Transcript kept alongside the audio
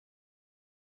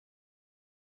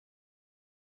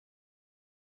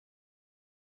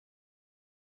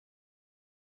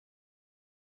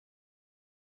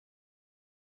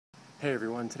Hey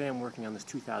everyone, today I'm working on this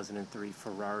 2003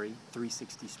 Ferrari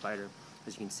 360 Spider.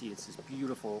 As you can see, it's this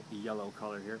beautiful yellow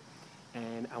color here.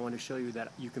 And I want to show you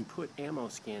that you can put ammo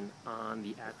skin on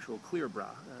the actual clear bra.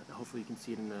 Hopefully you can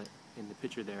see it in the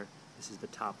picture there. This is the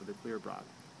top of the clear bra.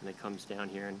 And it comes down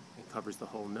here and it covers the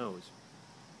whole nose.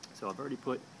 So I've already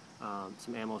put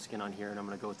some ammo skin on here, and I'm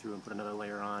going to go through and put another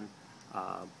layer on,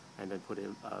 and then put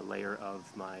a layer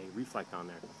of my Reflect on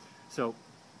there. So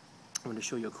I'm going to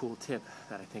show you a cool tip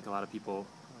that I think a lot of people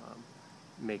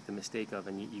make the mistake of,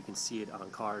 and you can see it on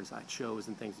cars at shows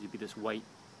and things. You'd be this white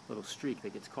little streak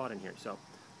that gets caught in here. So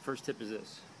first tip is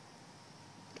this.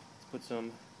 Let's put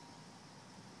some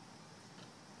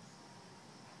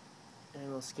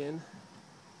ammo skin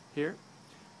here.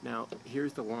 Now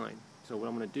here's the line. So what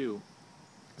I'm going to do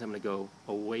is I'm going to go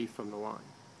away from the line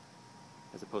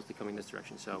as opposed to coming this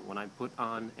direction. So when I put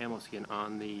on ammo skin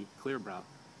on the clear brow,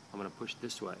 I'm going to push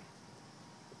this way.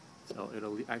 So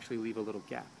it'll actually leave a little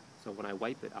gap. So when I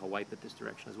wipe it, I'll wipe it this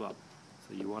direction as well.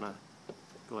 So you want to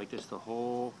go like this the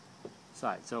whole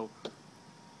side. So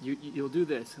you'll do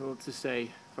this. Let's just say,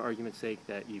 for argument's sake,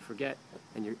 that you forget,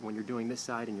 and when you're doing this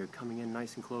side and you're coming in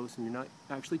nice and close, and you're not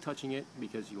actually touching it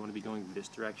because you want to be going this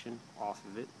direction, off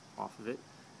of it.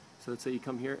 So let's say you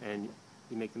come here and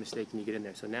you make the mistake and you get in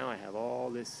there. So now I have all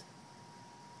this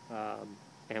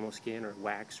ammo skin or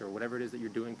wax or whatever it is that you're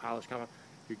doing, polish,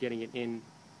 you're getting it in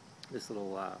this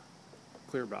little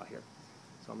clear brow here.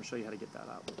 So I'm going to show you how to get that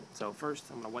out. So first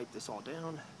I'm going to wipe this all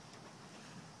down.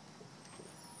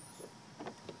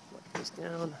 Wipe this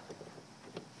down.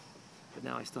 But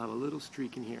now I still have a little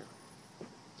streak in here.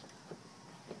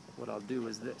 What I'll do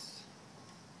is this.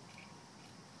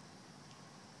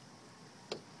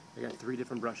 I got 3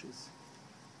 different brushes.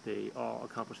 They all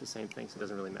accomplish the same thing, so it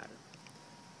doesn't really matter.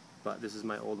 But this is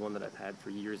my old one that I've had for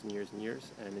years and years and years,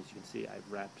 and as you can see,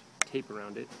 I've wrapped tape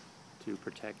around it to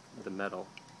protect the metal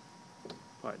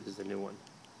part. This is a new one,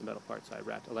 the metal part, so I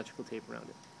wrapped electrical tape around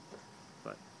it.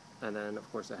 And then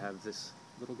of course I have this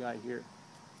little guy here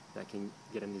that can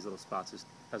get in these little spots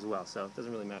as well, so it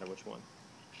doesn't really matter which one.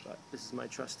 But this is my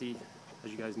trusty, as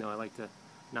you guys know, I like to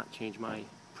not change my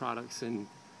products and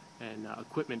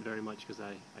equipment very much because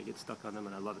I get stuck on them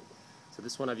and I love it. So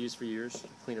this one I've used for years.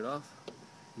 Clean it off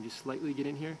and just slightly get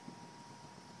in here,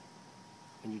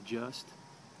 and you just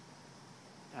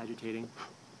agitating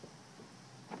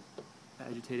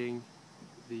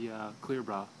the clear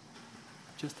brow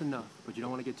just enough, but you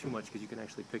don't want to get too much because you can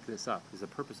actually pick this up, because the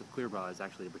purpose of clear brow is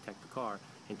actually to protect the car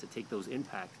and to take those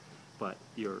impacts, but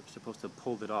you're supposed to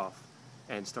pull it off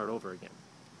and start over again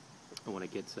when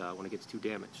it gets too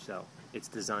damaged. So it's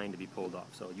designed to be pulled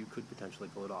off, so you could potentially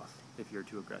pull it off if you're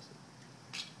too aggressive.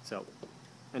 So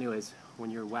anyways,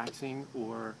 when you're waxing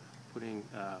or putting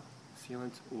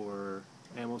sealant or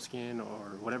ammo skin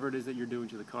or whatever it is that you're doing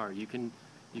to the car, you can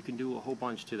do a whole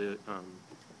bunch to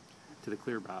the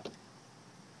clear brow.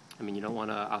 I mean, you don't want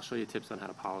to, I'll show you tips on how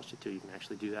to polish it too. You can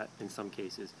actually do that in some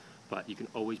cases, but you can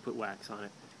always put wax on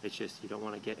it. It's just you don't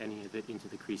want to get any of it into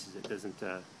the creases. It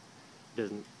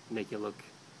doesn't make you look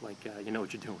like you know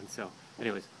what you're doing. So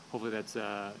anyways, hopefully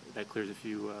that clears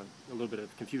a little bit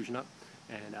of confusion up,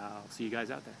 and I'll see you guys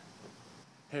out there.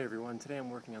 Hey everyone, today I'm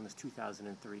working on this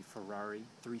 2003 Ferrari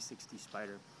 360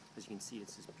 Spider. As you can see,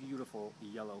 it's this beautiful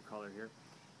yellow color here.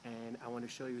 And I want to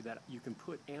show you that you can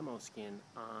put ammo skin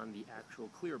on the actual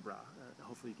clear bra.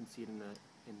 Hopefully you can see it in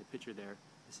the picture there.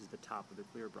 This is the top of the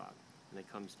clear bra. And it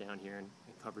comes down here and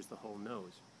it covers the whole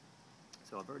nose.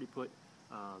 So I've already put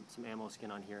some ammo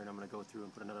skin on here, and I'm going to go through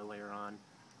and put another layer on,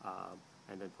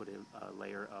 and then put a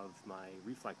layer of my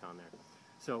Reflect on there.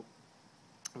 So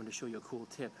I'm going to show you a cool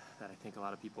tip that I think a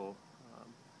lot of people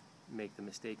make the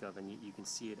mistake of, and you can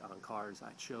see it on cars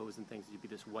at shows and things. You'd be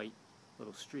this white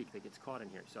little streak that gets caught in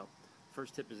here. So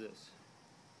first tip is this.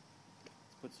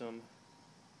 Let's put some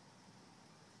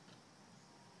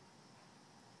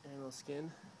ammo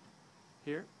skin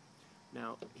here.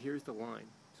 Now here's the line.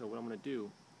 So what I'm going to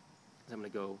do is I'm going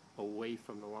to go away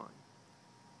from the line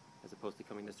as opposed to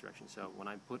coming this direction. So when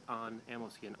I put on ammo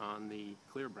skin on the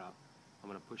clear brow, I'm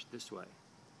going to push this way.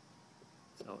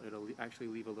 So it'll actually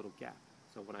leave a little gap.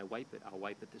 So when I wipe it, I'll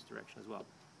wipe it this direction as well.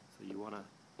 So you want to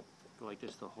go like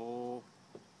this the whole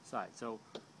side. So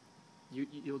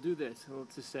you'll do this.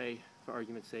 Let's just say, for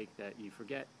argument's sake, that you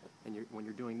forget, and when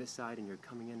you're doing this side and you're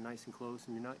coming in nice and close,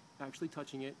 and you're not actually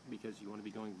touching it because you want to be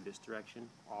going this direction,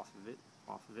 off of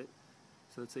it.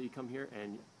 So let's say you come here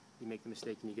and you make the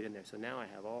mistake and you get in there. So now I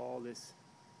have all this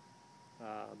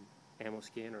ammo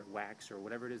skin or wax or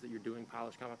whatever it is that you're doing,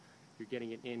 polish, you're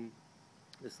getting it in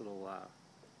this little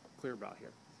clear brow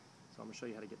here. So I'm going to show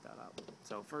you how to get that out.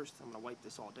 So first I'm going to wipe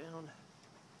this all down.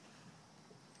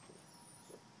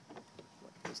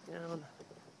 this down.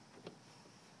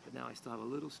 But now I still have a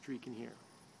little streak in here.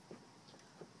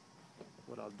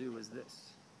 What I'll do is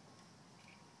this.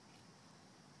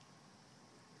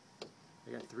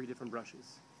 I got 3 different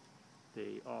brushes.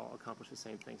 They all accomplish the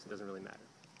same thing, so it doesn't really matter.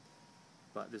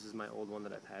 But this is my old one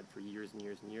that I've had for years and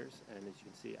years and years, and as you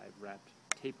can see, I've wrapped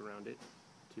tape around it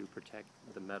to protect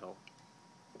the metal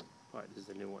part. This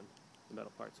is a new one, the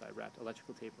metal part, so I wrapped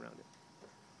electrical tape around it.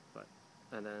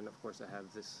 And then, of course, I have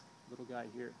this little guy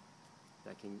here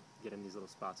that can get in these little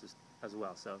spots as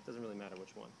well, so it doesn't really matter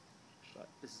which one. But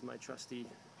this is my trusty,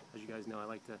 as you guys know, I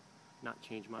like to not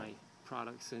change my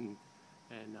products and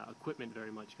equipment very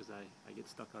much because I get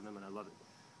stuck on them and I love it.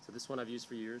 So this one I've used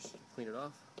for years. Clean it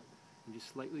off and just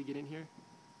slightly get in here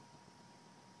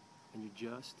and you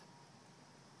just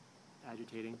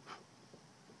agitating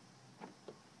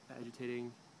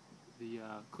the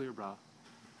clear bra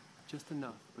just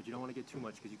enough, but you don't want to get too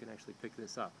much because you can actually pick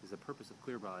this up, because the purpose of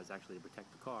clear bra is actually to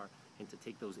protect the car and to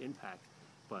take those impacts,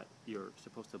 but you're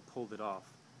supposed to pull it off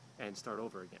and start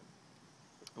over again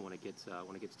when it gets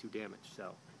too damaged.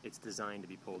 So it's designed to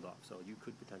be pulled off, so you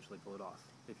could potentially pull it off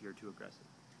if you're too aggressive.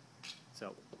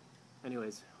 So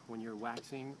anyways, when you're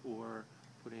waxing or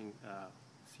putting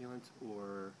sealant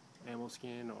or ammo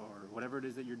skin or whatever it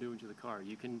is that you're doing to the car,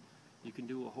 you can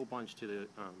do a whole bunch to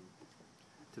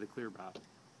the clear bra.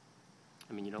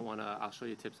 I mean, you don't want to, I'll show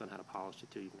you tips on how to polish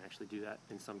it too. You can actually do that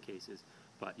in some cases,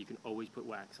 but you can always put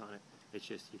wax on it. It's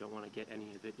just you don't want to get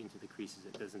any of it into the creases.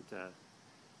 It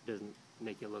doesn't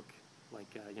make you look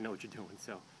like you know what you're doing.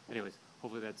 So anyways,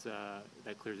 hopefully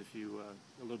that clears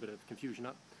a little bit of confusion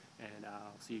up, and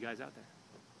I'll see you guys out there.